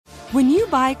When you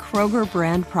buy Kroger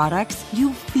brand products,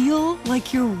 you feel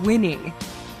like you're winning.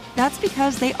 That's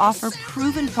because they offer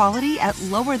proven quality at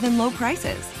lower than low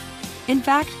prices. In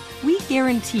fact, we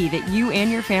guarantee that you and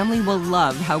your family will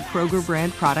love how Kroger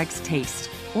brand products taste,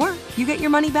 or you get your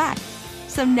money back.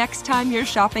 So next time you're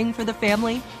shopping for the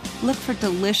family, look for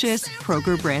delicious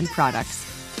Kroger brand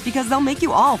products, because they'll make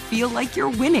you all feel like you're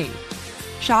winning.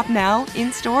 Shop now,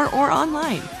 in-store, or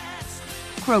online.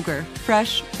 Kroger,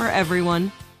 fresh for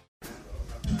everyone.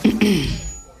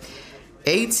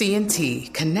 AT&T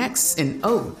connects an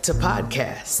ode to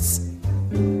podcasts.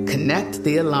 Connect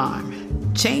the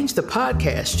alarm. Change the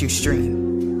podcast you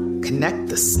stream. Connect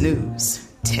the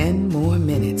snooze. 10 more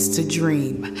minutes to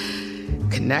dream.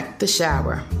 Connect the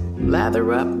shower.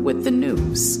 Lather up with the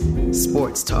news.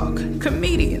 Sports talk,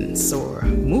 comedians, or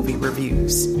movie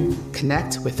reviews.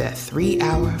 Connect with that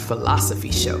 3-hour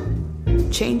philosophy show.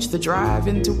 Change the drive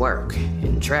into work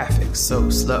in traffic so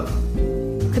slow.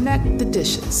 Connect the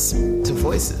dishes to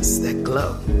voices that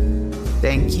glow.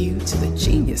 Thank you to the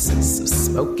geniuses of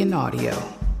spoken audio.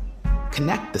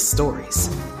 Connect the stories.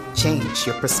 Change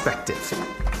your perspective.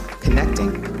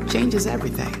 Connecting changes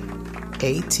everything.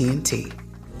 AT&T.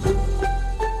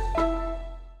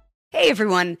 Hey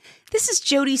everyone, this is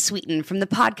Jodie Sweetin from the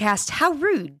podcast How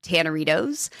Rude,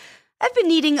 Tanneritos. I've been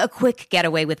needing a quick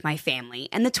getaway with my family,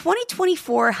 and the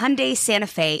 2024 Hyundai Santa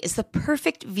Fe is the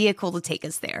perfect vehicle to take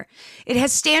us there. It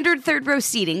has standard third-row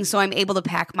seating, so I'm able to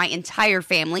pack my entire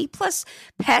family, plus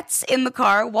pets, in the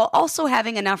car, while also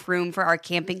having enough room for our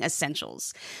camping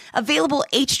essentials. Available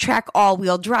H-Track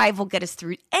all-wheel drive will get us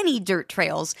through any dirt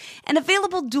trails, and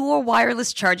available dual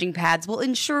wireless charging pads will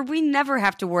ensure we never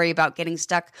have to worry about getting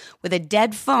stuck with a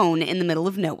dead phone in the middle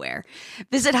of nowhere.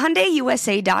 Visit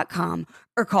HyundaiUSA.com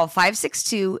or call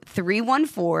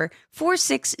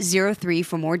 562-314-4603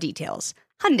 for more details.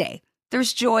 Hyundai,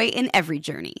 there's joy in every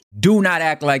journey. Do not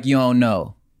act like you don't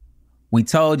know. We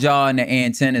told y'all in the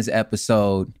Antennas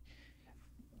episode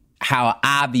how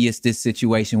obvious this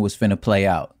situation was finna play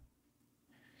out.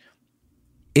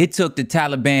 It took the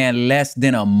Taliban less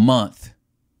than a month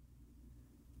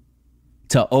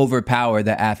to overpower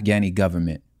the Afghani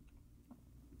government.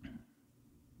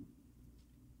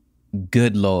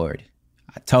 Good Lord.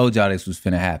 I told y'all this was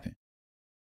finna happen.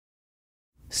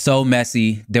 So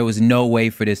messy, there was no way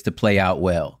for this to play out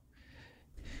well.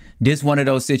 This one of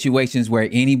those situations where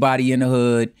anybody in the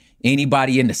hood,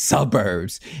 anybody in the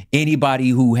suburbs, anybody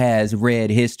who has read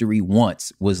history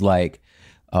once was like,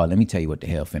 oh, let me tell you what the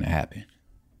hell finna happen.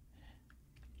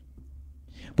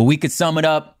 But we could sum it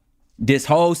up, this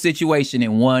whole situation,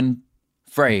 in one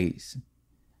phrase.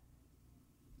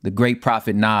 The great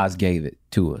prophet Nas gave it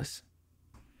to us.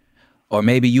 Or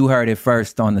maybe you heard it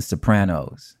first on The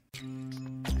Sopranos. I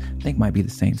think it might be the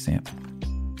same sample.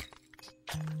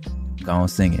 Go on,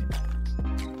 sing it.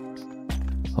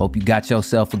 Hope you got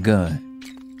yourself a gun.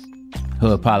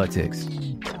 Hood politics.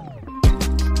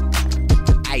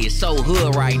 Hey, it's so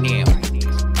hood right now.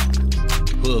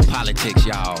 Hood politics,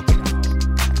 y'all.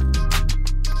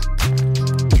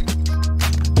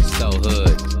 So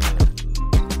hood.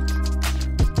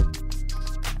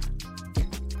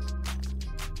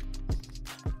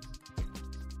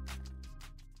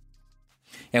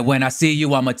 And when I see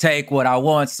you, I'ma take what I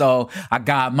want. So I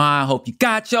got mine. Hope you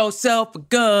got yourself a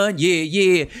gun. Yeah,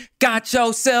 yeah. Got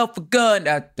yourself a gun.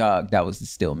 That was the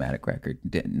Stillmatic record.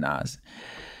 Nas.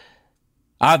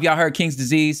 Have y'all heard King's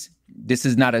Disease? This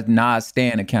is not a Nas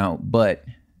Stan account, but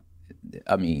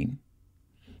I mean,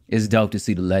 it's dope to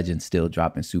see the legend still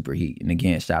dropping super heat. And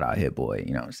again, shout out Hit Boy,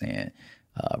 you know what I'm saying?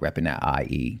 Repping that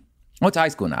IE. I went to high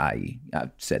school in the IE.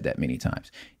 I've said that many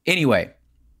times. Anyway.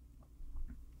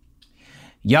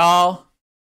 Y'all,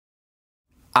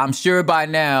 I'm sure by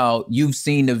now you've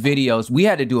seen the videos. We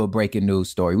had to do a breaking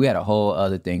news story. We had a whole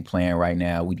other thing planned right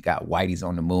now. We got Whitey's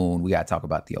on the moon. We got to talk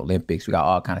about the Olympics. We got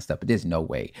all kind of stuff. But there's no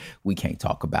way we can't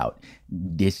talk about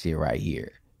this shit right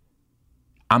here.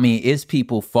 I mean, it's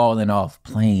people falling off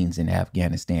planes in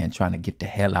Afghanistan trying to get the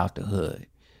hell out the hood.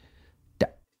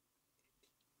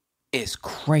 It's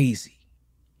crazy.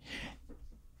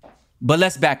 But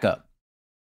let's back up.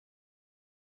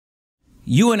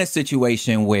 You in a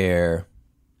situation where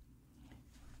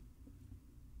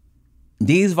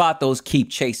these vatos keep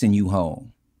chasing you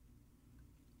home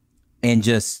and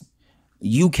just,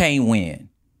 you can't win.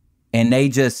 And they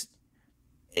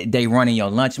running your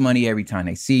lunch money every time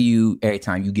they see you, every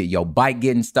time you get your bike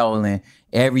getting stolen,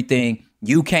 everything.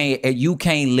 You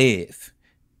can't live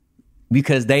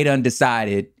because they done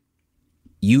decided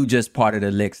you just part of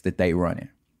the licks that they running.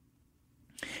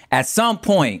 At some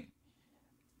point,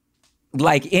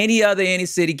 like any other inner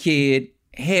city kid,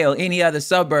 hell, any other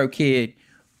suburb kid,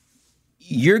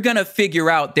 you're going to figure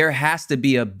out there has to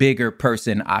be a bigger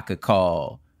person I could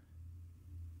call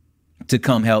to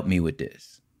come help me with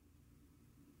this.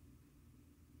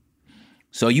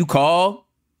 So you call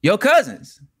your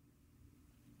cousins.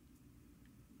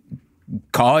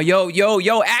 Call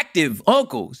your active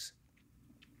uncles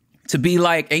to be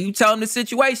like, and you tell them the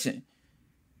situation.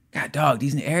 God, dog,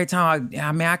 these every time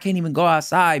I can't even go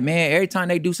outside, man. Every time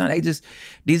they do something,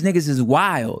 these niggas is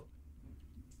wild.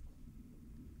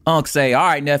 Unc say, all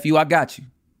right, nephew, I got you.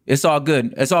 It's all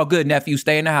good. It's all good, nephew.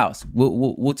 Stay in the house.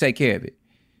 We'll take care of it.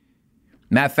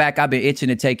 Matter of fact, I've been itching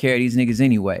to take care of these niggas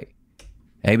anyway.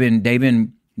 They've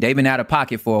been out of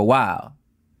pocket for a while.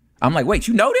 I'm like, wait,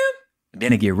 you know them?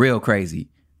 Then it get real crazy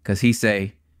because he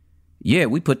say, yeah,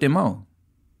 we put them on.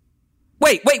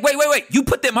 Wait. You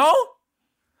put them on?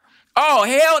 Oh,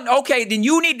 hell, okay, then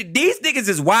you need to, these niggas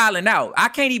is wilding out. I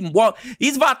can't even walk.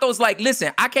 These vatos like,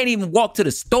 listen, I can't even walk to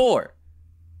the store.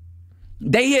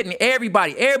 They hitting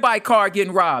everybody. Everybody car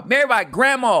getting robbed. Everybody,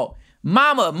 grandma,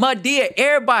 mama, Madea,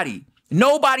 everybody.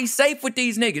 Nobody's safe with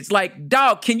these niggas. Like,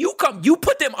 dog, can you come? You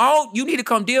put them on. You need to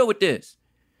come deal with this.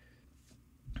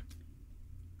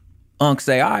 Unc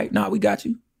say, all right, nah, we got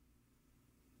you.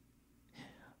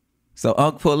 So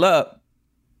Unc pull up.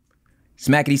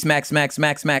 Smackety smack, smack,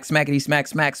 smack, smack, smackety smack,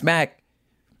 smack, smack.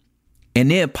 And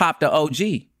then pop the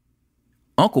OG.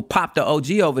 Uncle popped the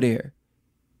OG over there.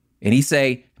 And he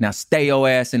say, now stay your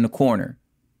ass in the corner.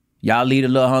 Y'all leave the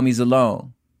little homies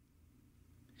alone.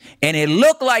 And it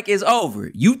looked like it's over.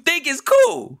 You think it's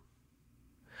cool.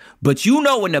 But you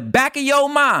know in the back of your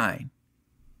mind,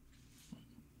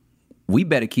 we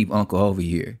better keep Uncle over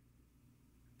here.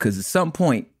 Because at some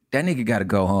point, that nigga got to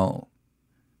go home.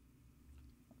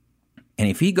 And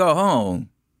if he go home,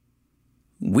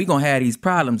 we going to have these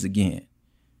problems again.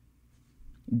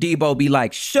 Debo be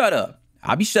like, shut up.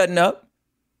 I'll be shutting up.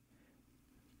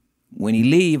 When he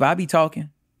leave, I'll be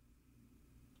talking.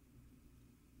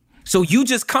 So you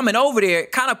just coming over there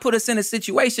kind of put us in a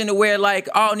situation to where like,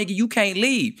 oh, nigga, you can't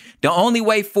leave. The only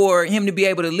way for him to be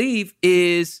able to leave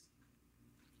is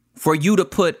for you to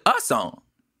put us on.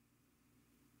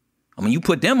 I mean, you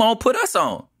put them on, put us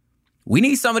on. We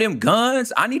need some of them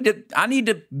guns. I need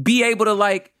to be able to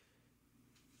like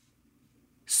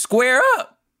square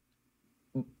up.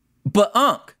 But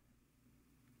Unc,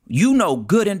 you know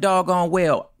good and doggone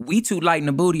well, we too light in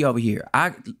the booty over here.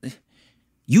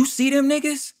 You see them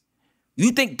niggas?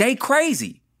 You think they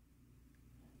crazy.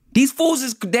 These fools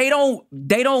is,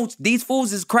 these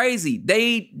fools is crazy.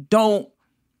 They don't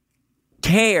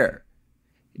care.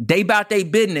 They about their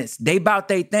business. They about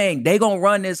their thing. They gonna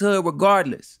run this hood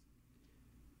regardless.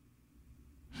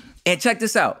 And check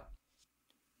this out.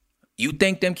 You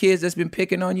think them kids that's been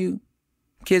picking on you,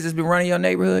 kids that's been running your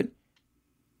neighborhood,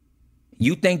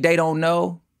 you think they don't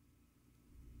know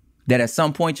that at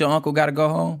some point your uncle got to go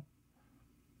home?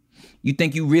 You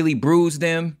think you really bruised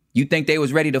them? You think they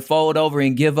was ready to fold over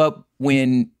and give up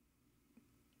when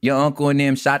your uncle and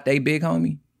them shot they big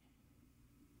homie?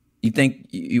 You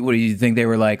think they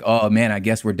were like, oh man, I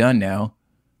guess we're done now?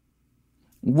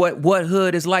 What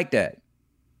hood is like that?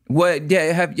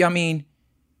 Have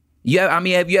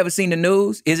you ever seen the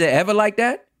news? Is it ever like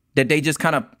that? That they just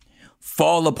kind of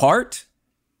fall apart?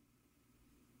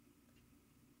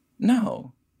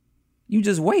 No. You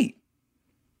just wait.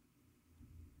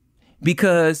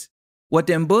 Because what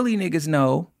them bully niggas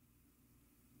know,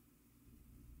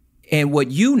 and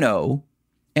what you know,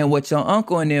 and what your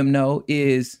uncle and them know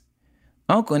is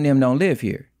uncle and them don't live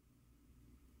here.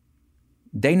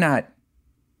 They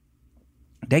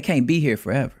can't be here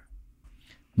forever.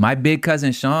 My big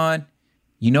cousin Sean,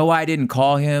 you know why I didn't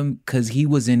call him? Because he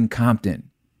was in Compton.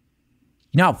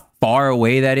 You know how far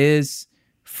away that is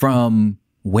from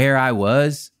where I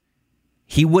was?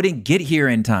 He wouldn't get here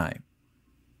in time.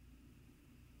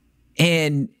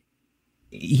 And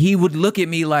he would look at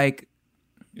me like,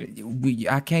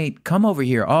 I can't come over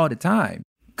here all the time.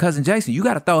 Cousin Jason, you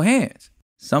got to throw hands.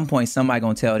 Some point, somebody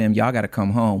going to tell them, y'all got to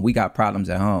come home. We got problems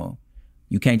at home.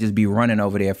 You can't just be running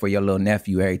over there for your little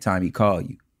nephew every time he call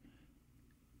you.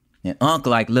 And Unc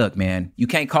like, look, man, you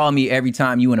can't call me every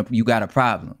time you got a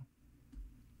problem.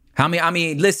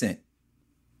 Listen,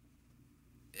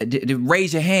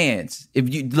 raise your hands.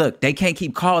 They can't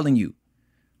keep calling you.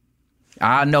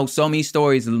 I know so many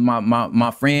stories. My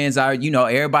friends are,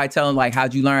 everybody telling like,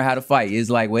 how'd you learn how to fight?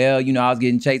 It's like, well, I was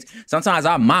getting chased. Sometimes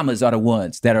our mamas are the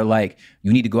ones that are like,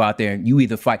 you need to go out there and you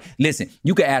either fight. Listen,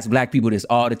 you can ask black people this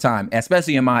all the time,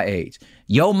 especially in my age.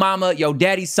 Your mama, your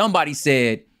daddy, somebody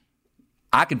said,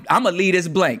 I'm gonna leave this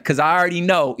blank because I already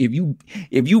know if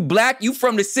you black, you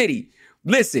from the city.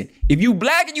 Listen, if you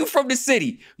black and you from the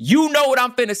city, you know what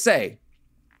I'm finna say.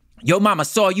 Your mama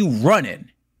saw you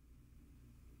running.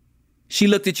 She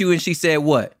looked at you and she said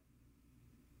what?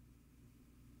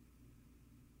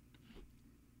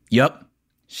 Yup.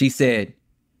 She said,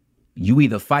 you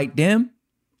either fight them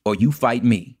or you fight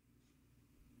me.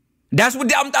 That's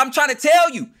what I'm trying to tell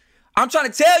you. I'm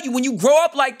trying to tell you, when you grow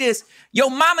up like this, your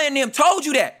mama and them told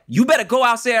you that. You better go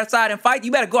outside and fight.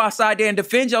 You better go outside there and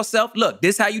defend yourself. Look,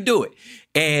 this is how you do it.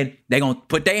 And they going to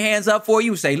put their hands up for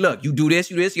you and say, look, you do this,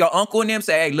 you do this. Your uncle and them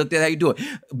say, hey, look, this is how you do it.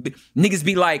 Niggas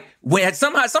be like,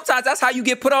 sometimes that's how you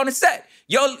get put on the set.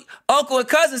 Your uncle and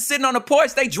cousin sitting on the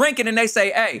porch, they drinking and they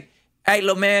say, hey,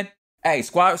 little man, hey,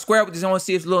 square up with this. I want to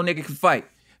see if this little nigga can fight.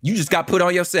 You just got put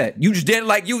on your set. You just did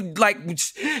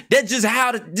that's just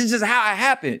how it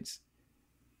happens.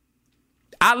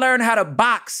 I learned how to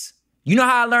box. You know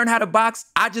how I learned how to box?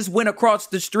 I just went across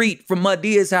the street from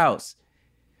Madia's house.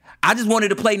 I just wanted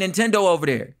to play Nintendo over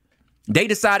there. They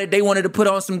decided they wanted to put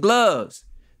on some gloves.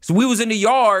 So we was in the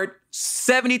yard,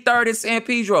 73rd and San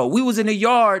Pedro. We was in the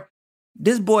yard.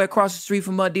 This boy across the street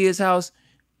from Madia's house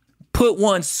put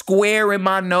one square in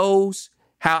my nose.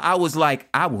 How I was like,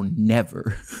 I will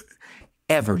never,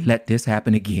 ever let this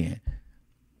happen again.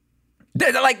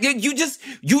 They're like, you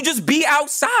just be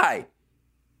outside.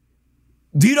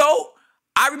 You know,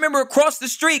 I remember across the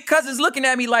street, cousins looking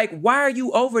at me like, why are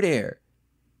you over there?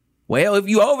 Well, if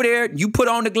you over there, you put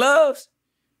on the gloves.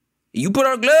 You put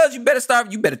on gloves, you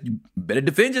better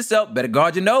defend yourself, better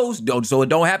guard your nose so it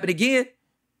don't happen again.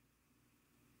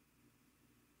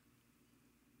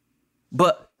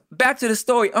 But back to the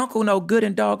story, Uncle know good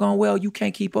and doggone well you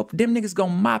can't keep up. Them niggas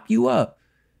gonna mop you up.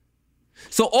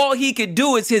 So all he could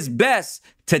do is his best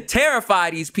to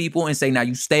terrify these people and say, now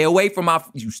you stay away from my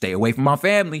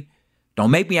family.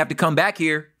 Don't make me have to come back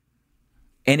here.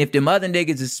 And if them other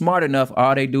niggas is smart enough,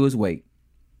 all they do is wait.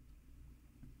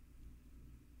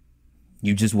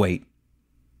 You just wait.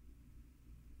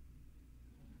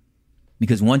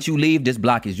 Because once you leave, this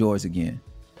block is yours again.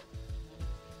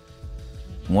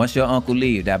 Once your uncle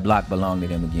leaves, that block belongs to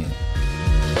them again.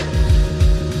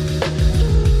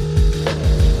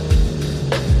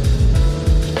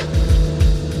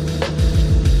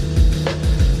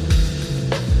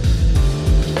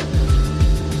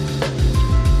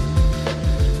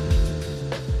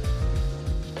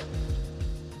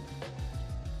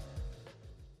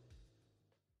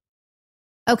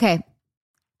 Okay.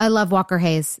 I love Walker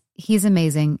Hayes. He's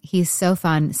amazing. He's so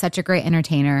fun, such a great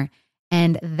entertainer.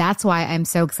 And that's why I'm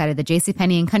so excited that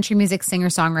JCPenney and country music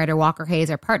singer-songwriter Walker Hayes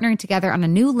are partnering together on a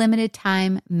new limited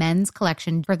time men's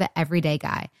collection for the everyday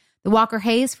guy. The Walker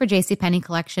Hayes for JCPenney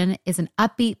collection is an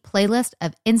upbeat playlist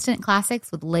of instant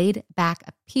classics with laid-back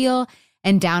appeal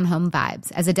and down-home vibes.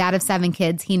 As a dad of 7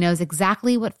 kids, he knows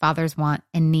exactly what fathers want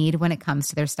and need when it comes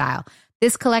to their style.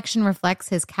 This collection reflects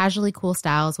his casually cool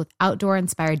styles with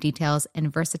outdoor-inspired details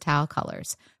and versatile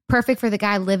colors. Perfect for the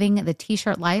guy living the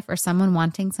t-shirt life or someone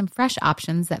wanting some fresh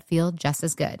options that feel just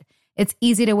as good. It's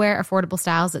easy to wear, affordable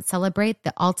styles that celebrate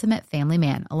the ultimate family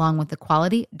man, along with the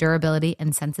quality, durability,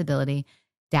 and sensibility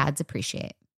dads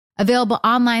appreciate. Available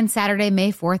online Saturday,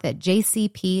 May 4th at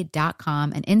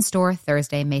jcp.com and in-store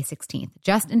Thursday, May 16th,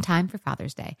 just in time for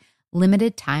Father's Day.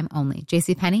 Limited time only.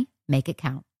 JCPenney, make it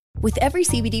count. With every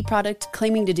CBD product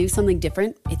claiming to do something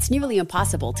different, it's nearly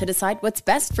impossible to decide what's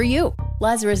best for you.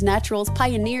 Lazarus Naturals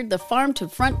pioneered the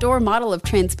farm-to-front-door model of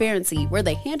transparency, where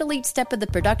they handle each step of the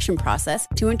production process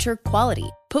to ensure quality,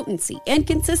 potency, and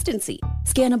consistency.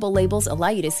 Scannable labels allow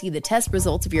you to see the test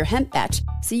results of your hemp batch,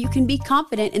 so you can be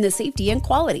confident in the safety and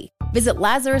quality. Visit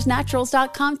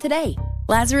LazarusNaturals.com today.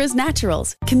 Lazarus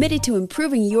Naturals, committed to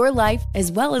improving your life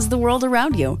as well as the world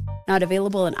around you. Not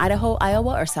available in Idaho,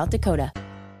 Iowa, or South Dakota.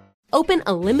 Open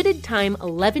a limited-time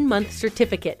 11-month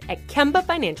certificate at Kemba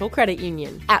Financial Credit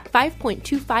Union. At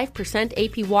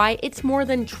 5.25% APY, it's more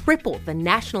than triple the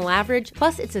national average,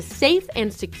 plus it's a safe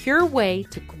and secure way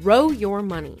to grow your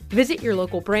money. Visit your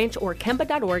local branch or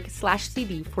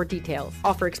kemba.org/cb for details.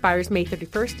 Offer expires May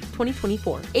 31st,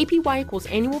 2024. APY equals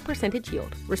annual percentage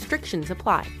yield. Restrictions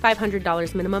apply.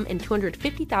 $500 minimum and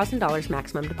 $250,000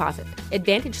 maximum deposit.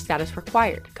 Advantage status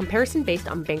required. Comparison based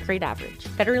on bank rate average.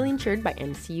 Federally insured by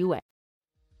NCUA.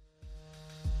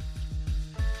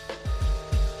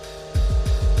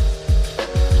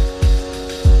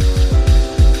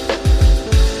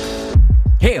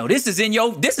 Hell, this is in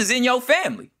your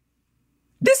family.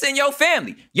 This in your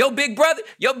family. Your big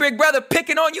brother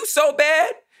picking on you so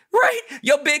bad, right?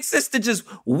 Your big sister just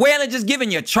wailing, just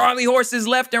giving you Charlie horses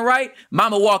left and right.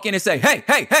 Mama walk in and say,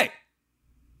 hey.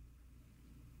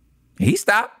 He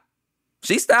stopped.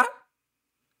 She stopped.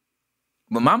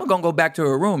 But mama gonna go back to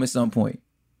her room at some point.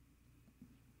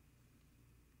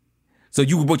 So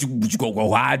you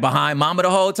go hide behind mama the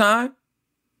whole time?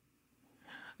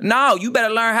 No, you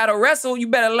better learn how to wrestle. You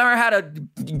better learn how to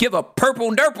give a purple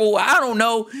nurple. I don't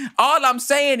know. All I'm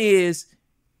saying is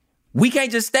we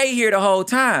can't just stay here the whole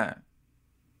time.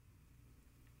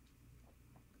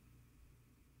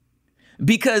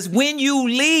 Because when you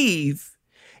leave,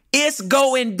 it's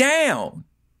going down.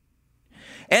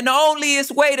 And the onlyest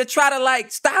way to try to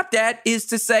stop that is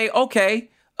to say,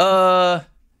 okay, well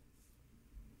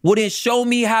then show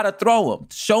me how to throw them.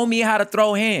 Show me how to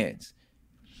throw hands.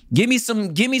 Give me some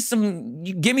of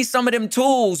them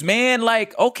tools, man.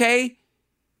 Okay.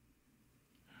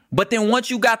 But then once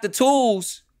you got the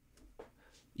tools,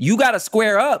 you got to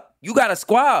square up. You got to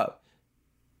squab.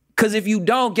 Because if you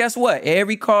don't, guess what?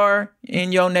 Every car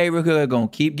in your neighborhood going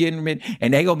to keep getting rid,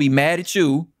 and they going to be mad at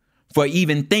you for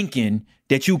even thinking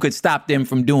that you could stop them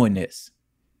from doing this.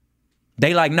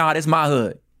 They nah, this my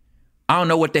hood. I don't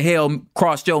know what the hell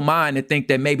crossed your mind to think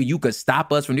that maybe you could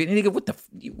stop us from doing it. Nigga, what the...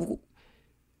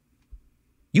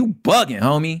 You bugging,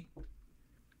 homie.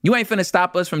 You ain't finna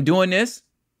stop us from doing this.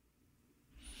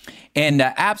 And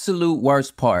the absolute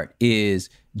worst part is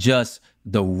just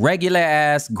the regular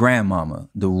ass grandmama,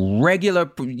 the regular,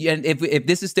 and if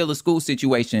this is still a school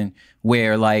situation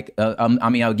where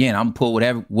again, I'm pull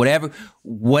whatever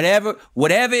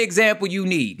example you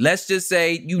need. Let's just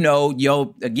say,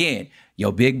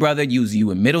 your big brother used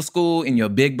you in middle school and your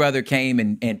big brother came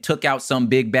and took out some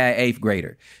big bad 8th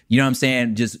grader. You know what I'm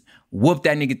saying? Just whoop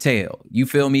that nigga tail. You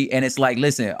feel me? And it's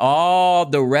listen, all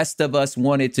the rest of us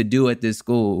wanted to do at this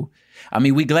school. I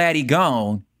mean, we glad he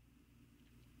gone.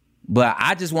 But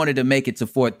I just wanted to make it to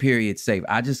 4th period safe.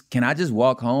 Can I just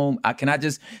walk home? Can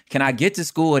I get to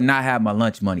school and not have my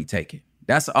lunch money taken?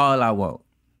 That's all I want.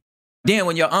 Then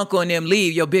when your uncle and them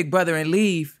leave, your big brother and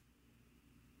leave,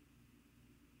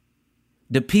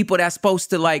 the people that's supposed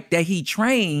to that he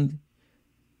trained,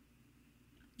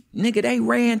 nigga, they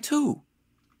ran too.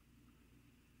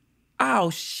 Oh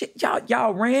shit,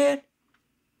 y'all ran?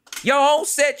 Your own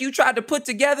set you tried to put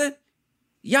together,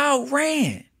 y'all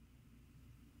ran.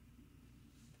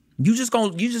 You just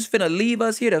finna leave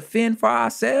us here to fend for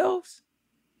ourselves?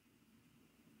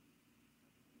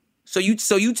 So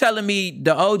you telling me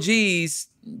the OGs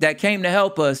that came to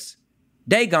help us,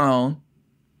 they gone.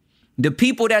 The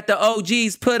people that the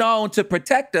OGs put on to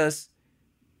protect us,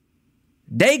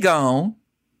 they gone.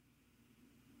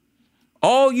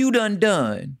 All you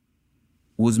done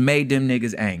was made them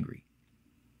niggas angry.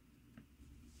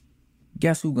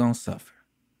 Guess who gonna suffer?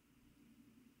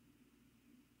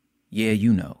 Yeah,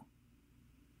 you know.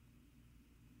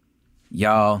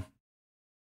 Y'all,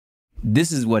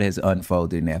 this is what has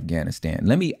unfolded in Afghanistan.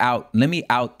 Let me out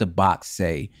the box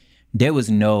say there was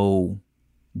no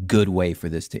good way for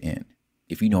this to end.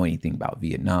 If you know anything about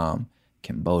Vietnam,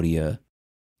 Cambodia,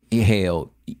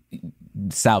 hell,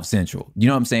 South Central, you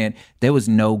know what I'm saying? There was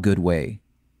no good way.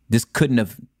 This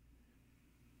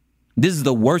is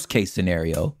the worst case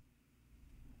scenario.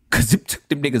 Cause it took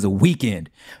them niggas a weekend.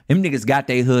 Them niggas got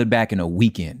their hood back in a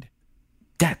weekend.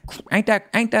 Ain't that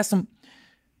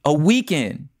a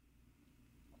weekend?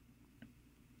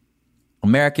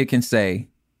 America can say,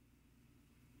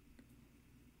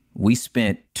 we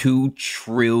spent $2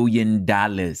 trillion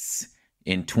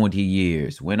in 20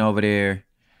 years. Went over there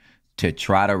to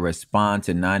try to respond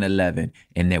to 9/11.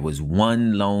 And there was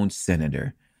one lone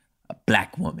senator, a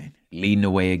black woman, leading the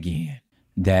way again,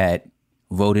 that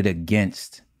voted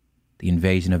against the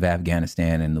invasion of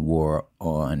Afghanistan and the war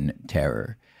on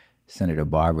terror. Senator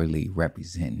Barbara Lee,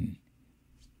 representing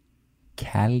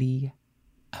California.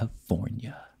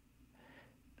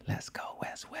 Let's go,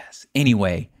 West.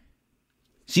 Anyway,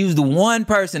 she was the one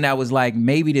person that was like,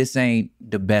 maybe this ain't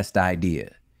the best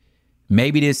idea.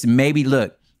 Maybe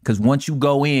look, because once you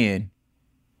go in,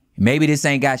 maybe this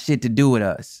ain't got shit to do with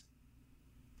us.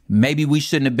 Maybe we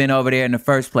shouldn't have been over there in the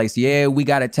first place. Yeah, we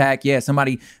got attacked. Yeah,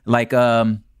 somebody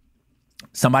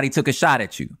took a shot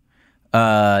at you.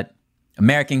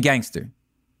 American Gangster.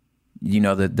 You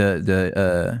know,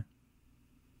 the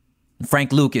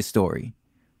Frank Lucas story.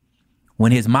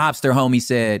 When his mobster homie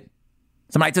said,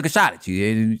 somebody took a shot at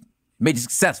you. It made you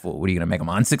successful. What are you going to make them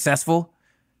unsuccessful?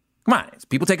 Come on.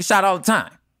 People take a shot all the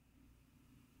time.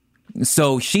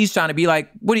 So she's trying to be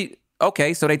like,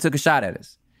 okay, so they took a shot at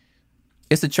us.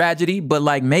 It's a tragedy,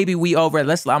 but maybe we okay,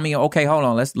 hold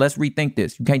on. Let's rethink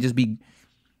this. You can't just be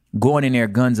going in there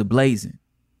guns a-blazing.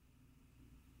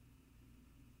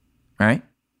 Right?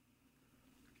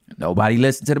 Nobody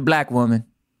listened to the black woman.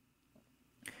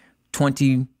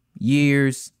 20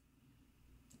 years,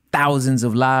 thousands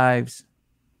of lives,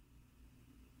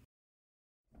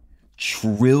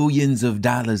 trillions of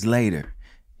dollars later.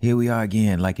 Here we are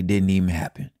again, like it didn't even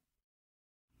happen.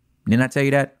 Didn't I tell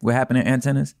you that what happened at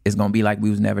Antennas? It's going to be like we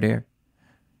was never there.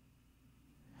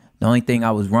 The only thing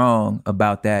I was wrong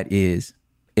about that is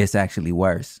it's actually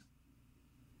worse.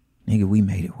 Nigga, we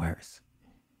made it worse.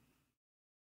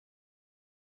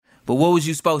 But what was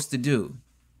you supposed to do?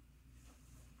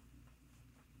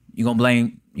 You gonna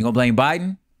blame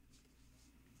Biden?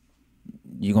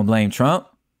 You gonna blame Trump?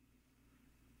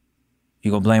 You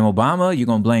gonna blame Obama? You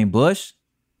gonna blame Bush?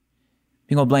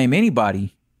 You gonna blame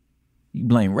anybody? You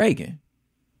blame Reagan.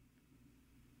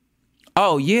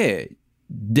 Oh yeah,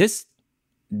 this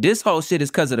whole shit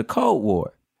is because of the Cold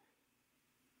War.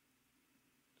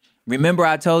 Remember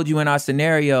I told you in our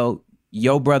scenario,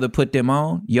 your brother put them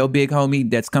on? Your big homie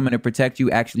that's coming to protect you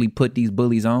actually put these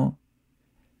bullies on?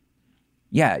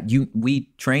 Yeah,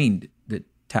 we trained the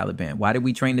Taliban. Why did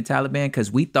we train the Taliban?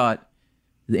 Because we thought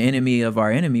the enemy of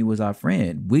our enemy was our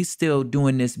friend. We still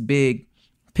doing this big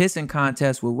pissing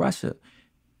contest with Russia.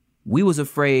 We was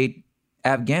afraid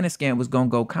Afghanistan was going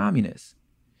to go communist.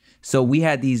 So we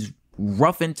had these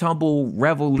rough and tumble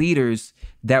rebel leaders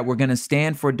that were going to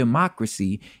stand for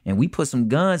democracy, and we put some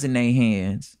guns in their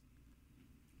hands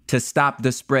to stop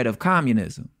the spread of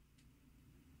communism.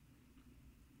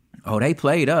 Oh, they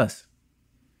played us.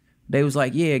 They was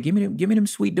like, yeah, give me them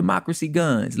sweet democracy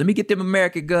guns. Let me get them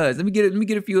American guns. Let me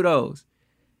get a few of those.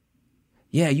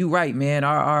 Yeah, you right, man.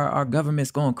 Our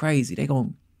government's going crazy. They're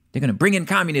gonna bring in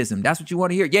communism. That's what you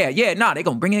want to hear? Yeah, they're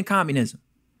gonna bring in communism.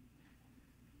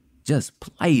 Just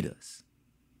played us.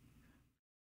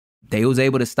 They was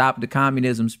able to stop the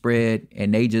communism spread,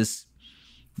 and they just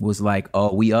was like,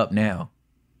 oh, we up now.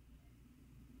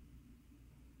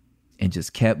 And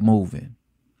just kept moving.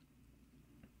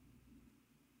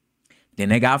 Then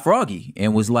they got froggy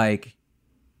and was like,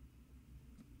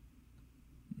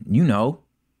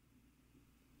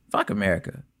 fuck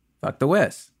America. Fuck the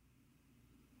West.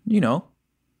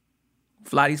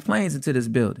 Fly these planes into this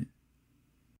building.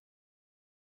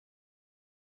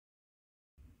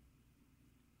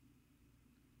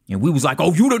 And we was like,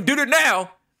 oh, you done did it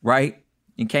now, right?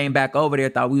 And came back over there,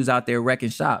 thought we was out there wrecking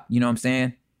shop. You know what I'm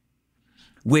saying?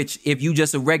 Which, if you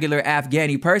just a regular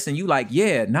Afghani person, you like,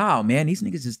 yeah, nah, man, these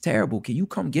niggas is terrible. Can you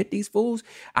come get these fools?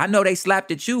 I know they slapped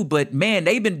at you, but man,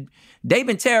 they've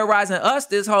been terrorizing us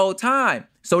this whole time.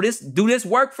 So do this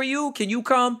work for you? Can you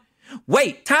come?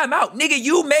 Wait, time out, nigga,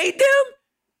 you made them?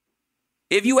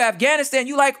 If you Afghanistan,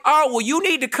 you like, oh, well, you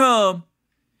need to come.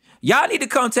 Y'all need to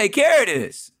come take care of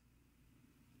this.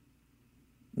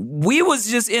 We was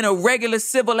just in a regular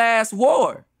civil ass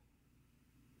war.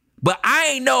 But I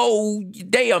ain't know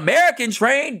they American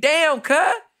trained. Damn,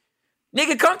 cut.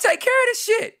 Nigga, come take care of this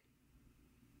shit.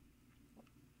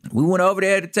 We went over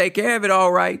there to take care of it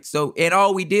all right. So, and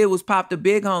all we did was pop the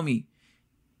big homie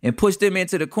and push them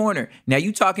into the corner. Now,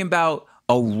 you talking about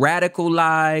a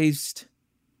radicalized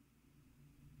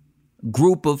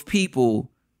group of people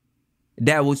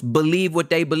that will believe what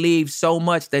they believe so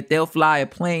much that they'll fly a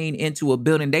plane into a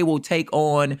building. They will take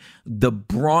on the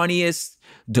brawniest,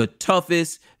 the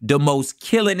toughest, the most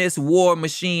killingest war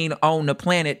machine on the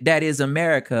planet that is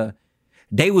America.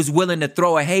 They was willing to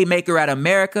throw a haymaker at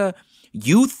America.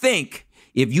 You think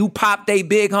if you pop they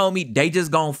big homie, they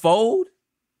just gonna fold?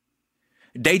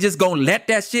 They just gonna let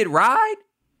that shit ride?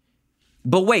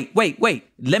 But wait.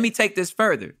 Let me take this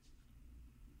further.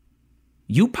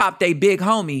 You pop they big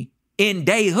homie in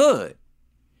they hood.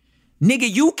 Nigga,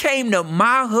 you came to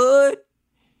my hood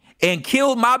and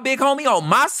killed my big homie on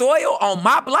my soil, on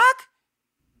my block?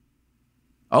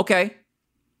 Okay.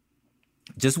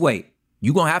 Just wait.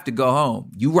 You gonna have to go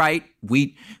home. You right.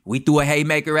 We threw a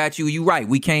haymaker at you. You right.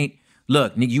 We can't.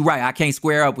 Look, nigga, you right. I can't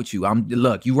square up with you.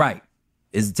 Look, you right.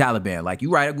 It's the Taliban. Like, you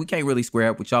right. We can't really square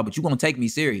up with y'all, but you gonna take me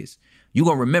serious. You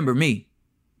gonna remember me.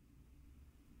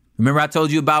 Remember I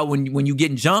told you about when you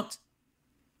getting jumped?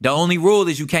 The only rule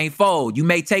is you can't fold. You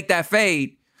may take that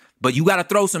fade, but you got to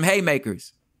throw some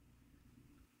haymakers.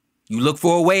 You look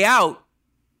for a way out.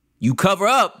 You cover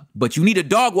up, but you need to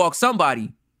dog walk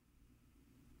somebody.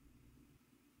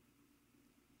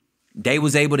 They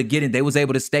was able to get in. They was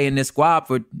able to stay in this squad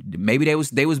for, maybe they was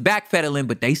backpedaling,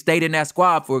 but they stayed in that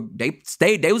squad they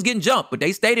was getting jumped, but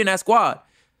they stayed in that squad.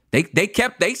 They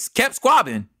kept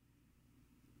squabbing.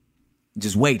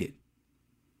 Just waited.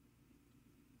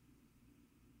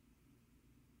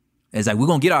 It's like, we're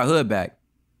going to get our hood back.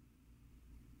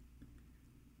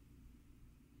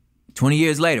 20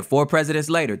 years later, 4 presidents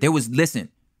later, listen,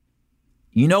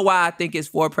 you know why I think it's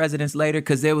 4 presidents later?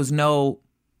 Because there's no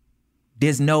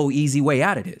easy way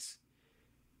out of this.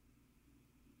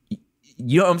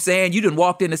 You know what I'm saying? You done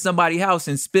walked into somebody's house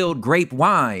and spilled grape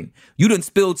wine. You done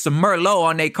spilled some Merlot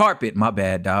on their carpet. My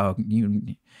bad, dog.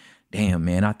 Damn,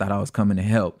 man, I thought I was coming to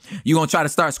help. You gonna try to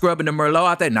start scrubbing the Merlot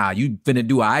out there? Nah, you finna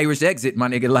do an Irish exit, my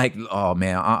nigga. Like, oh,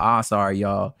 man, sorry,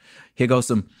 y'all. Here goes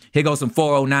some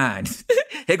 409s.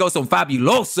 Here goes some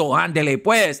Fabuloso, andele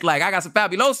pues. Like, I got some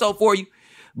Fabuloso for you,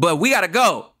 but we gotta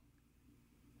go.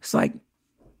 It's like,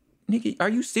 nigga, are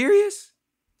you serious?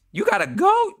 You gotta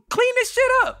go? Clean this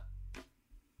shit up.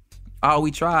 Oh,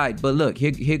 we tried, but look,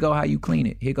 here go how you clean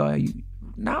it. Here go how you...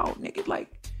 No, nigga,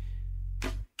 like,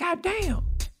 goddamn.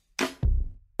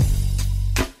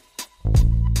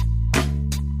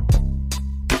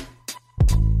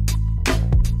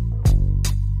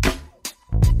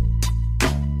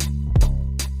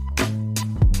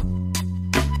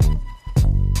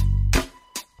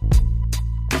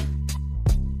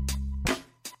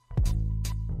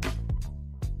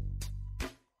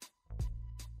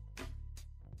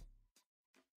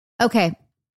 Okay.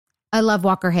 I love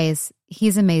Walker Hayes.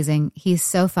 He's amazing. He's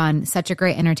so fun, such a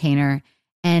great entertainer.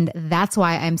 And that's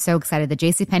why I'm so excited that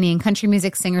JCPenney and country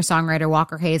music singer-songwriter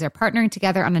Walker Hayes are partnering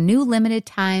together on a new limited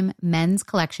time men's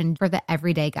collection for the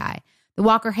everyday guy. The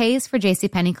Walker Hayes for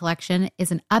JCPenney collection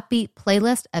is an upbeat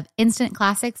playlist of instant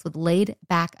classics with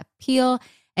laid-back appeal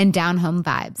and down-home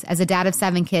vibes. As a dad of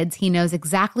 7 kids, he knows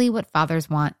exactly what fathers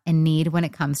want and need when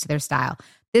it comes to their style.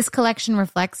 This collection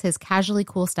reflects his casually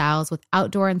cool styles with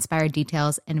outdoor-inspired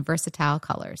details and versatile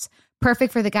colors.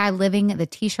 Perfect for the guy living the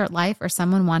t-shirt life or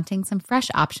someone wanting some fresh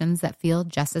options that feel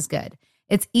just as good.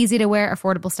 It's easy to wear,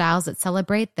 affordable styles that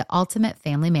celebrate the ultimate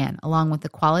family man, along with the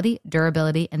quality,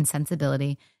 durability, and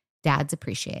sensibility dads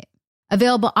appreciate.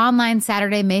 Available online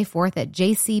Saturday, May 4th at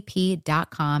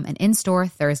jcp.com and in-store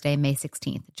Thursday, May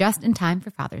 16th, just in time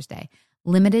for Father's Day.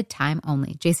 Limited time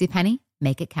only. JCPenney,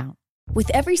 make it count.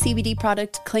 With every CBD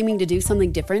product claiming to do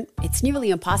something different, it's nearly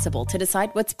impossible to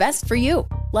decide what's best for you.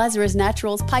 Lazarus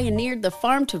Naturals pioneered the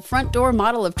farm-to-front-door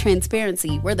model of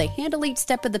transparency, where they handle each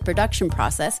step of the production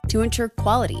process to ensure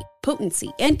quality,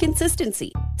 potency, and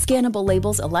consistency. Scannable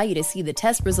labels allow you to see the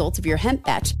test results of your hemp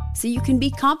batch, so you can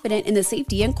be confident in the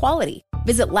safety and quality.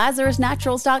 Visit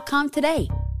LazarusNaturals.com today.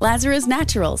 Lazarus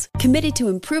Naturals, committed to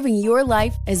improving your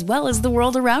life as well as the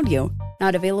world around you.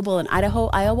 Not available in Idaho,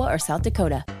 Iowa, or South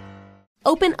Dakota.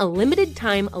 Open a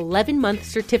limited-time 11-month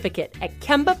certificate at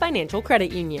Kemba Financial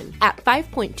Credit Union. At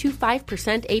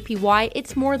 5.25% APY,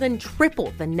 it's more than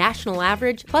triple the national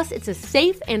average, plus it's a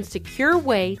safe and secure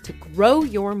way to grow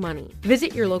your money.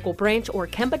 Visit your local branch or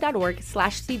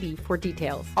kemba.org/cb for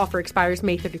details. Offer expires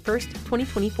May 31st,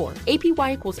 2024.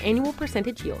 APY equals annual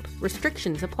percentage yield.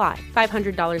 Restrictions apply.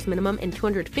 $500 minimum and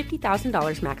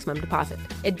 $250,000 maximum deposit.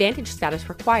 Advantage status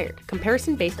required.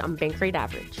 Comparison based on bank rate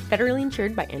average. Federally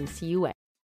insured by NCUA.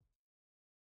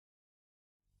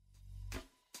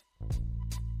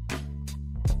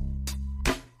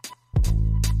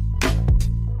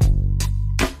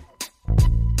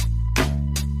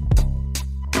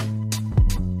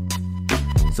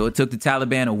 So it took the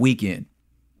Taliban a weekend.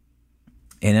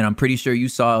 And then I'm pretty sure you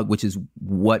saw, which is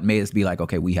what made us be like,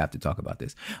 okay, we have to talk about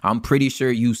this. I'm pretty sure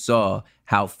you saw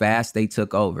how fast they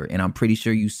took over. And I'm pretty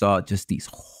sure you saw just these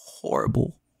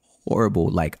horrible,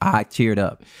 like I teared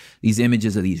up. These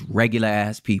images of these regular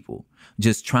ass people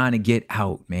just trying to get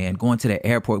out, man, going to the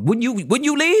airport. Wouldn't you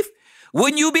leave?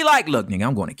 Wouldn't you be like, look, nigga,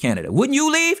 I'm going to Canada. Wouldn't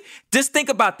you leave? Just think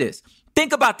about this.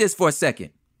 Think about this for a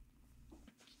second.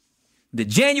 The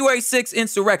January 6th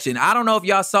insurrection. I don't know if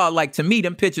y'all saw, like, to me,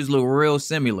 them pictures look real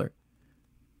similar.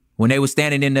 When they were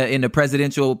standing in the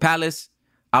presidential palace,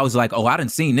 I was like, oh, I done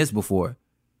seen this before.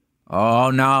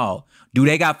 Oh, no. Do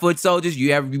they got foot soldiers?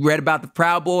 You ever read about the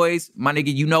Proud Boys? My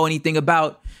nigga, you know anything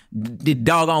about the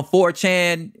doggone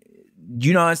 4chan?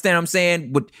 You know, understand what I'm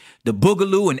saying? With the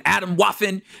Boogaloo and Adam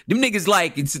Waffen. Them niggas,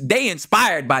 like, they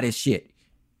inspired by this shit.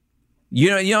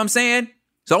 You know what I'm saying?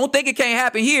 So don't think it can't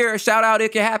happen here. Shout out,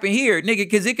 it can happen here, nigga,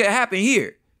 because it can happen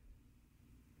here.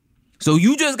 So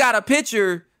you just got a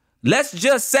picture. Let's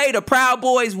just say the Proud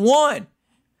Boys won.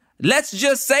 Let's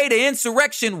just say the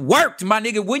insurrection worked, my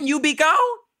nigga. Wouldn't you be gone?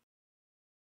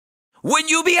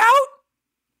 Wouldn't you be out?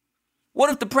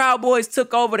 What if the Proud Boys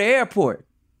took over the airport?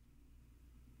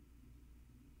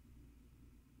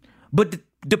 But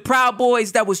the Proud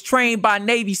Boys that was trained by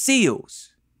Navy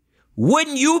SEALs,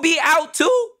 wouldn't you be out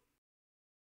too?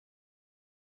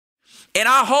 And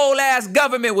our whole ass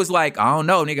government was like, I don't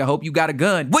know, nigga, hope you got a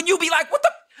gun. Wouldn't you be like, what the?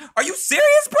 Are you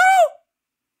serious, bro?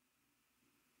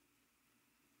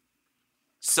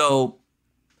 So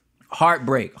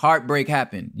heartbreak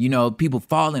happened. You know, people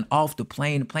falling off the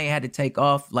plane. The plane had to take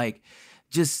off. Like,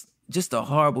 just a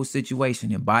horrible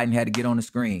situation. And Biden had to get on the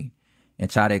screen and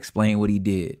try to explain what he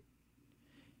did.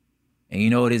 And you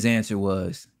know what his answer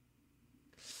was?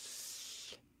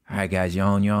 All right, guys, you're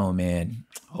on your own, man.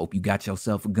 Hope you got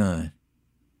yourself a gun.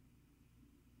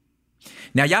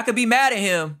 Now, y'all could be mad at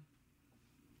him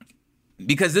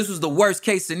because this was the worst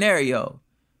case scenario.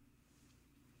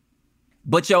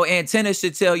 But your antenna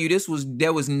should tell you this was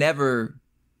never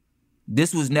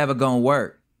gonna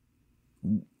work.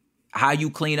 How you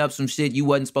clean up some shit you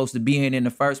wasn't supposed to be in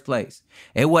the first place.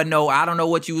 It wasn't I don't know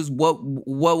what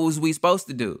was we supposed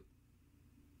to do?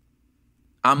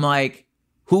 I'm like,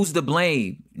 who's to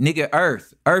blame? Nigga,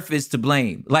 Earth. Earth is to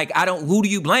blame. Like, who do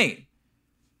you blame?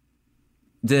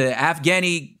 The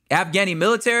Afghani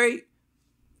military?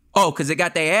 Oh, because they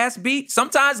got their ass beat?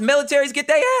 Sometimes militaries get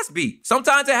their ass beat.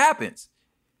 Sometimes it happens.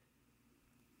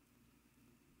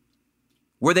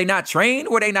 Were they not trained?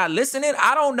 Were they not listening?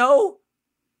 I don't know.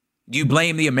 Do you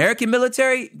blame the American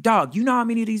military? Dog, you know how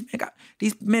many of these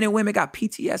men and women got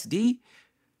PTSD?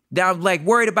 Down like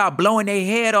worried about blowing their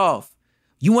head off.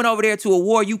 You went over there to a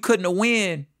war you couldn't have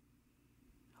win.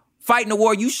 Fighting a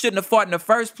war you shouldn't have fought in the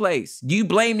first place. Do you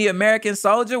blame the American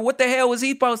soldier? What the hell was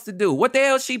he supposed to do? What the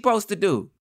hell is she supposed to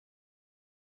do?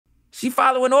 She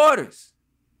following orders.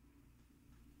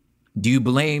 Do you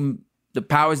blame the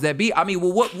powers that be? I mean,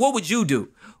 well, what would you do?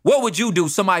 What would you do?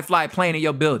 Somebody fly a plane in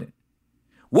your building.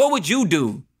 What would you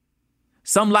do?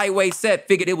 Some lightweight set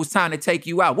figured it was time to take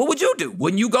you out. What would you do?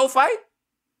 Wouldn't you go fight?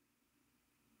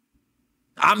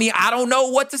 I mean, I don't know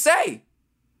what to say.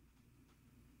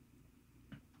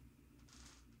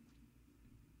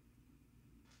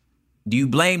 Do you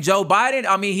blame Joe Biden?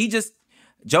 I mean, he just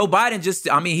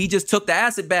took the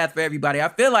acid bath for everybody. I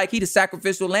feel like he the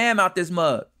sacrificial lamb out this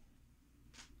mug.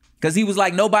 Because he was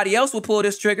like, nobody else will pull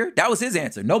this trigger. That was his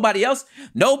answer. Nobody else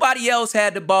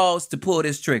had the balls to pull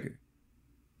this trigger.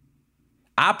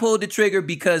 I pulled the trigger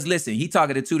because, listen, he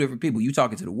talking to two different people. You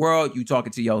talking to the world, you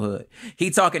talking to your hood. He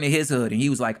talking to his hood, and he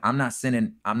was like, I'm not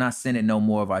sending no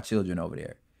more of our children over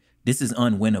there. This is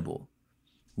unwinnable.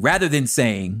 Rather than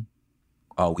saying,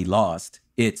 oh, we lost,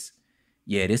 it's,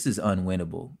 yeah, this is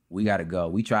unwinnable. We got to go.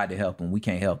 We tried to help him. We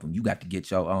can't help him. You got to get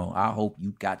your own. I hope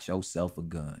you got yourself a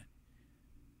gun.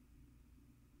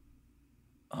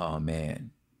 Oh,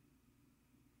 man.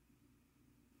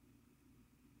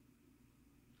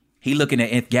 He looking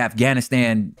at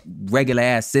Afghanistan regular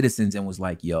ass citizens and was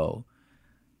like, yo,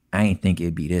 I ain't think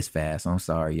it'd be this fast. I'm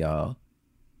sorry, y'all.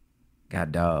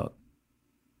 God dog.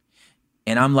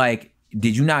 And I'm like,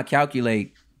 did you not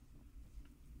calculate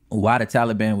why the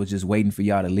Taliban was just waiting for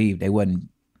y'all to leave? They wasn't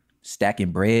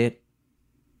stacking bread,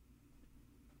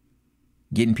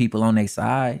 getting people on their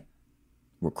side,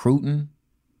 recruiting,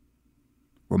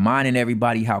 reminding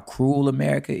everybody how cruel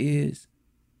America is.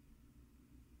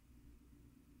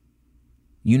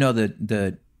 You know,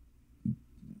 the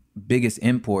biggest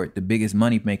import, the biggest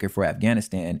money maker for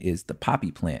Afghanistan is the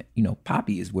poppy plant. You know,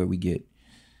 poppy is where we get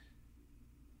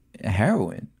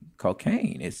heroin,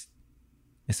 cocaine. It's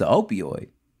an opioid.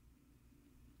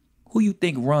 Who you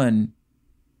think run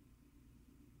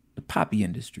the poppy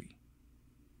industry?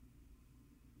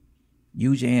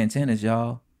 Use your antennas,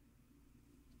 y'all.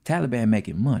 Taliban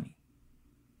making money.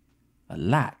 A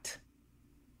lot.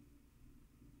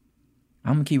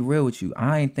 I'm going to keep real with you.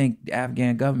 I ain't think the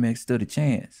Afghan government stood a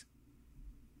chance.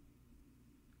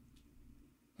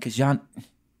 Because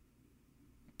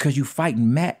you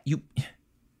fighting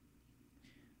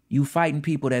you fighting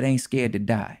people that ain't scared to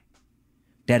die.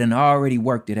 That done already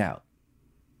worked it out.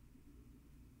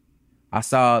 I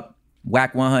saw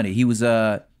Wack 100. He was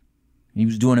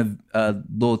doing a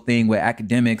little thing with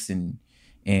academics and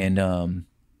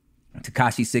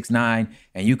Tekashi 6ix9ine,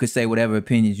 and you could say whatever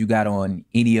opinions you got on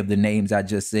any of the names I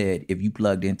just said. If you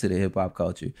plugged into the hip hop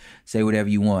culture, say whatever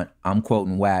you want. I'm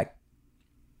quoting Wack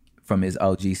from his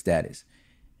OG status.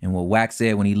 And what Wack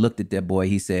said when he looked at that boy,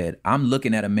 he said, I'm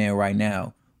looking at a man right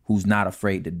now who's not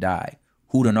afraid to die,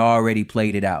 who done already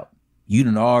played it out. You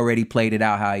done already played it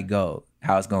out how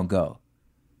it's gonna go.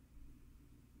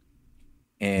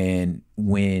 And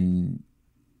when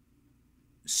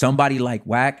somebody like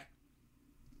Wack,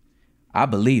 I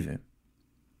believe him.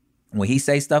 When he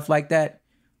say stuff like that,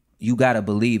 you gotta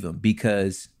believe him,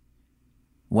 because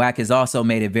Wack has also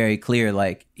made it very clear,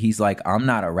 like, he's like, I'm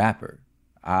not a rapper.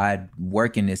 I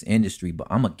work in this industry, but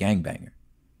I'm a gangbanger.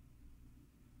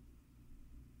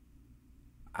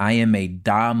 I am a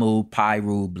Damu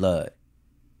Pyru blood.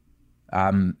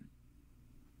 I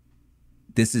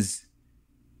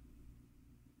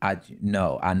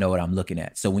know what I'm looking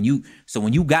at. So when you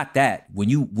got that, when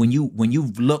you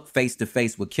look face to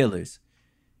face with killers,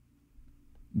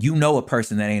 you know a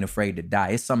person that ain't afraid to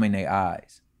die. It's something in their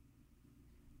eyes.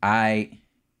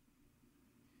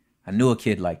 I knew a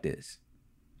kid like this.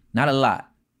 Not a lot,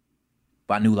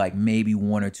 but I knew like maybe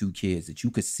 1 or 2 kids that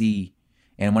you could see.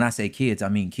 And when I say kids, I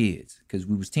mean kids, because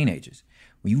we was teenagers.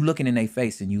 When you looking in their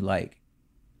face and you like,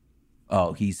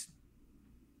 oh,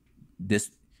 this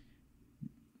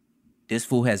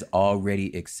fool has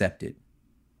already accepted.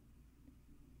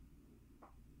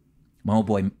 My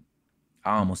homeboy,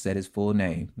 I almost said his full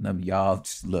name. Y'all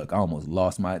just look, I almost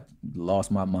lost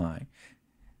my mind.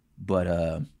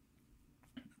 But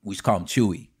we just call him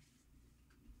Chewy.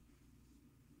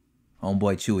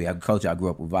 Homeboy Chewy. I grew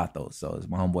up with Vato, so it's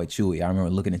my homeboy Chewy. I remember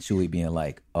looking at Chewy being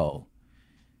like, oh,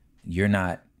 you're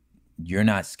not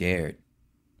scared.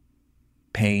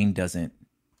 Pain doesn't,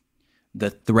 the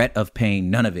threat of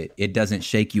pain, none of it doesn't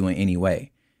shake you in any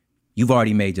way. You've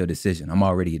already made your decision. I'm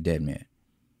already a dead man.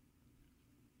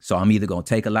 So I'm either going to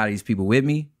take a lot of these people with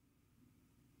me,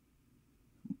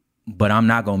 but I'm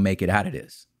not going to make it out of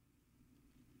this.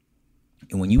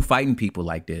 And when you fighting people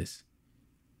like this,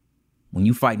 when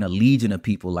you fighting a legion of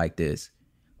people like this,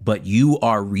 but you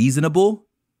are reasonable,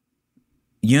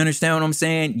 you understand what I'm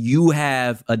saying? You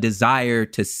have a desire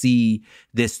to see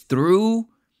this through.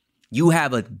 You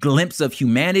have a glimpse of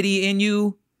humanity in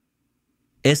you.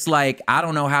 It's like, I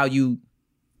don't know how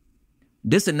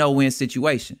this is a no-win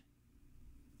situation.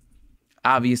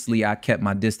 Obviously, I kept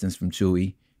my distance from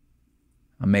Chewy.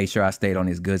 I made sure I stayed on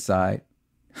his good side.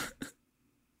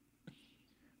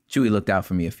 Chewy looked out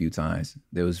for me a few times.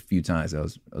 There was a few times I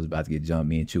was about to get jumped.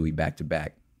 Me and Chewy back to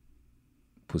back.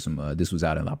 Put some. This was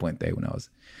out in La Puente when I was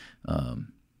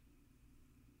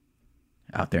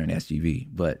out there in SGV.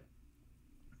 But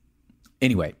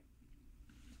anyway,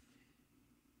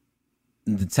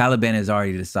 the Taliban has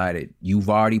already decided. You've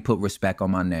already put respect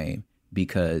on my name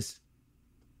because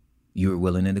you were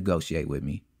willing to negotiate with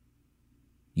me.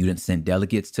 You didn't send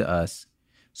delegates to us.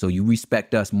 So you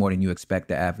respect us more than you respect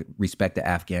the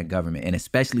Afghan government. And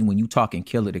especially when you talking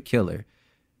killer to killer,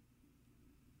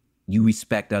 you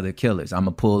respect other killers. I'm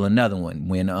going to pull another one.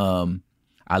 When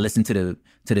I listened to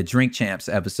the Drink Champs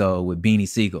episode with Beanie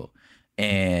Siegel,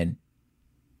 and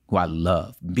who I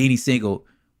love. Beanie Siegel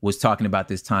was talking about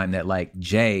this time that like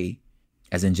Jay,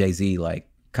 as in Jay-Z, like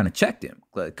kind of checked him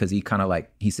because he kind of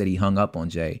like, he said he hung up on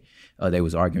Jay. They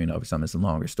was arguing over something. It's a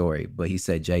longer story, but he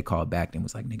said Jay called back and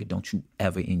was like, nigga, don't you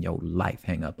ever in your life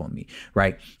hang up on me,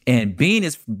 right? And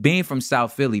Bean from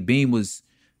South Philly. Bean was,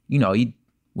 he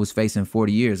was facing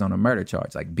 40 years on a murder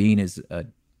charge. Like Bean is a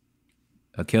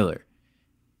killer.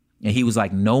 And he was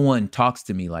like, no one talks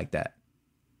to me like that.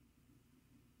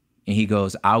 And he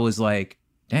goes, I was like,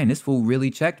 damn, this fool really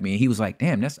checked me. And he was like,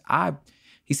 damn,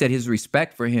 he said his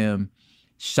respect for him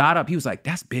shot up. He was like,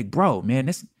 that's big bro, man.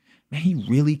 He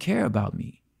really care about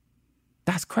me.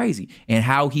 That's crazy. And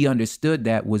how he understood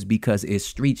that was because it's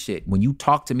street shit. When you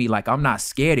talk to me like I'm not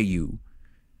scared of you,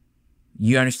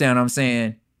 you understand what I'm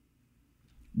saying?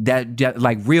 That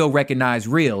like real recognize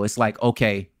real. It's like,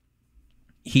 okay,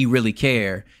 he really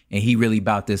care and he really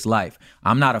about this life.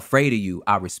 I'm not afraid of you.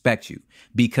 I respect you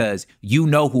because you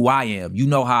know who I am. You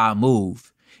know how I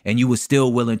move, and you were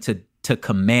still willing to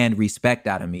command respect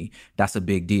out of me. That's a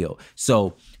big deal.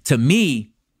 So to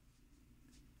me,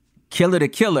 killer to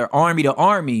killer, army to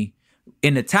army,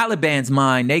 in the Taliban's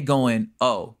mind, they going,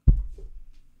 oh,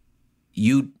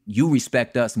 you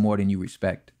respect us more than you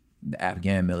respect the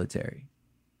Afghan military.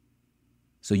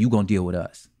 So you gonna deal with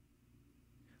us.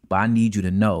 But I need you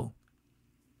to know,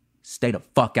 stay the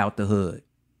fuck out the hood.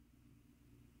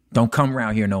 Don't come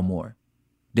around here no more.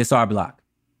 This our block.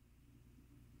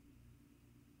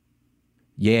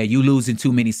 Yeah, you losing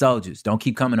too many soldiers. Don't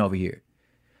keep coming over here.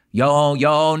 Your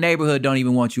own neighborhood don't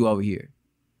even want you over here.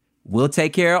 We'll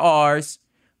take care of ours.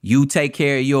 You take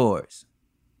care of yours.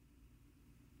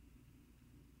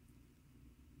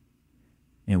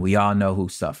 And we all know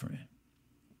who's suffering.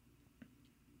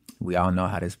 We all know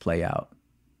how this play out.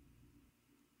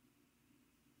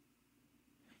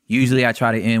 Usually I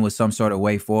try to end with some sort of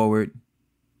way forward.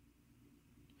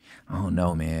 I don't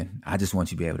know, man. I just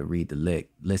want you to be able to read the lick.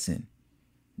 Listen,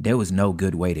 there was no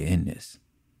good way to end this.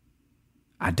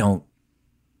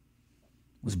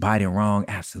 Was Biden wrong?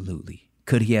 Absolutely.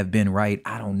 Could he have been right?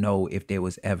 I don't know if there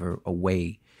was ever a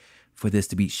way for this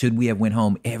to be. Should we have went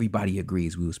home? Everybody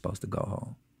agrees we were supposed to go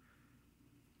home.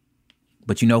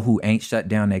 But you know who ain't shut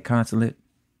down their consulate?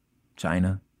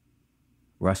 China,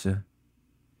 Russia.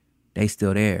 They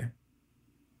still there.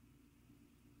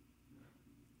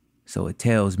 So it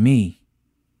tells me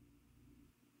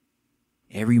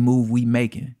every move we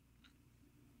making,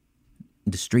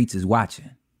 the streets is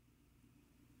watching.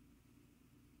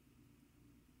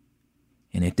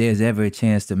 And if there's ever a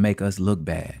chance to make us look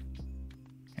bad,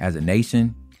 as a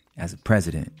nation, as a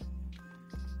president,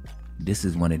 this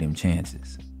is one of them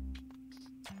chances.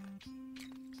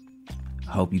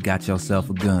 Hope you got yourself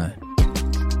a gun.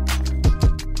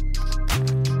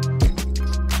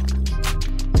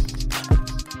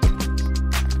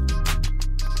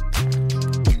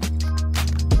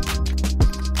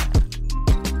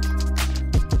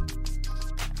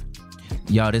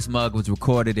 Y'all, this mug was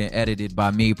recorded and edited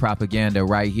by me, Propaganda,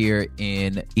 right here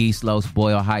in East Los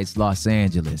Boyle Heights, Los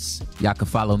Angeles. Y'all can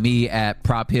follow me at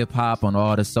Prop Hip Hop on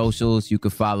all the socials. You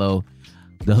can follow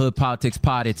the Hood Politics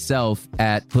Pod itself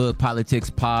at Hood Politics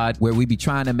Pod, where we be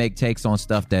trying to make takes on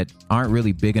stuff that aren't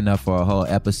really big enough for a whole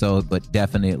episode, but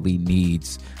definitely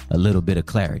needs a little bit of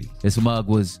clarity. This mug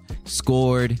was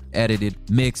scored, edited,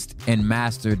 mixed, and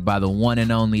mastered by the one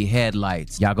and only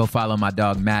Headlights. Y'all go follow my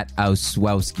dog, Matt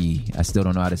Auswowski. I still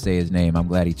don't know how to say his name. I'm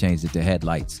glad he changed it to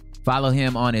Headlights. Follow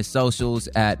him on his socials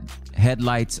at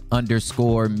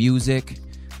Headlights_music.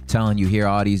 Telling you, hear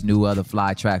all these new other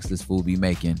fly tracks this fool be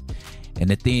making. And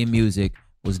the theme music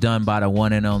was done by the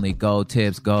one and only Gold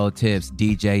Tips,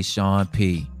 DJ Sean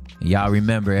P. And y'all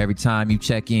remember, every time you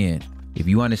check in, if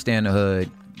you understand the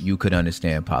hood, you could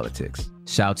understand politics.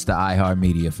 Shouts to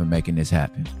iHeartMedia for making this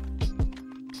happen.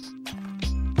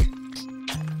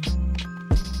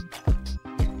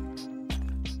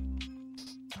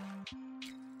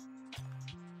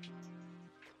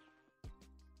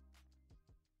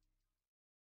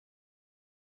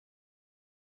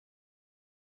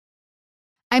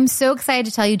 I'm so excited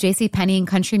to tell you JCPenney and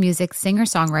country music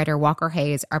singer-songwriter Walker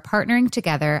Hayes are partnering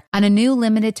together on a new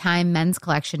limited-time men's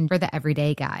collection for the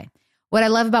everyday guy. What I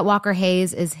love about Walker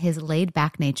Hayes is his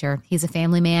laid-back nature. He's a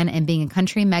family man, and being a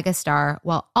country megastar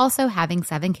while also having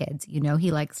 7 kids, you know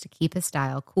he likes to keep his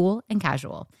style cool and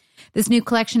casual. This new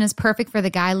collection is perfect for the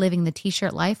guy living the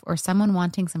t-shirt life or someone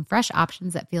wanting some fresh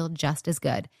options that feel just as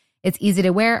good. It's easy to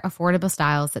wear, affordable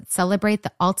styles that celebrate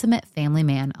the ultimate family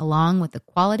man, along with the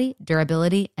quality,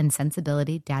 durability, and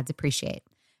sensibility dads appreciate.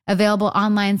 Available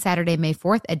online Saturday, May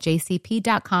 4th at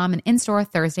jcp.com and in-store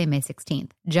Thursday, May 16th.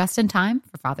 Just in time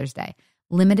for Father's Day.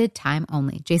 Limited time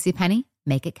only. JCPenney,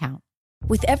 make it count.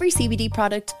 With every CBD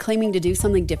product claiming to do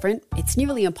something different, it's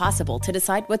nearly impossible to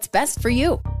decide what's best for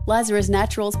you. Lazarus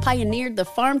Naturals pioneered the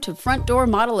farm-to-front-door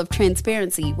model of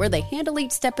transparency, where they handle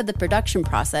each step of the production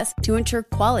process to ensure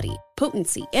quality,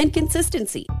 potency, and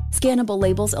consistency. Scannable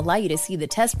labels allow you to see the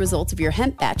test results of your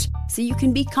hemp batch, so you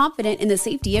can be confident in the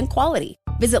safety and quality.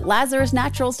 Visit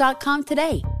LazarusNaturals.com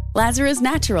today. Lazarus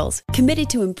Naturals, committed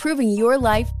to improving your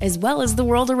life as well as the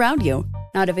world around you.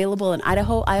 Not available in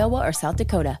Idaho, Iowa, or South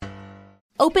Dakota.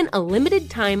 Open a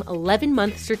limited-time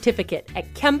 11-month certificate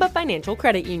at Kemba Financial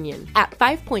Credit Union. At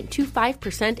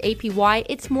 5.25% APY,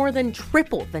 it's more than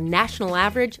triple the national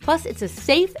average, plus it's a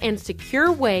safe and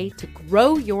secure way to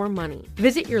grow your money.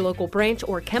 Visit your local branch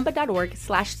or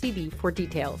kemba.org/cd for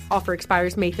details. Offer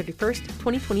expires May 31st,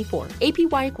 2024.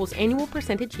 APY equals annual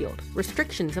percentage yield.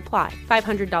 Restrictions apply.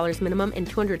 $500 minimum and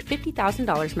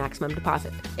 $250,000 maximum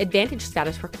deposit. Advantage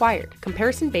status required.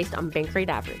 Comparison based on bank rate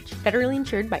average. Federally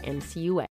insured by NCUA.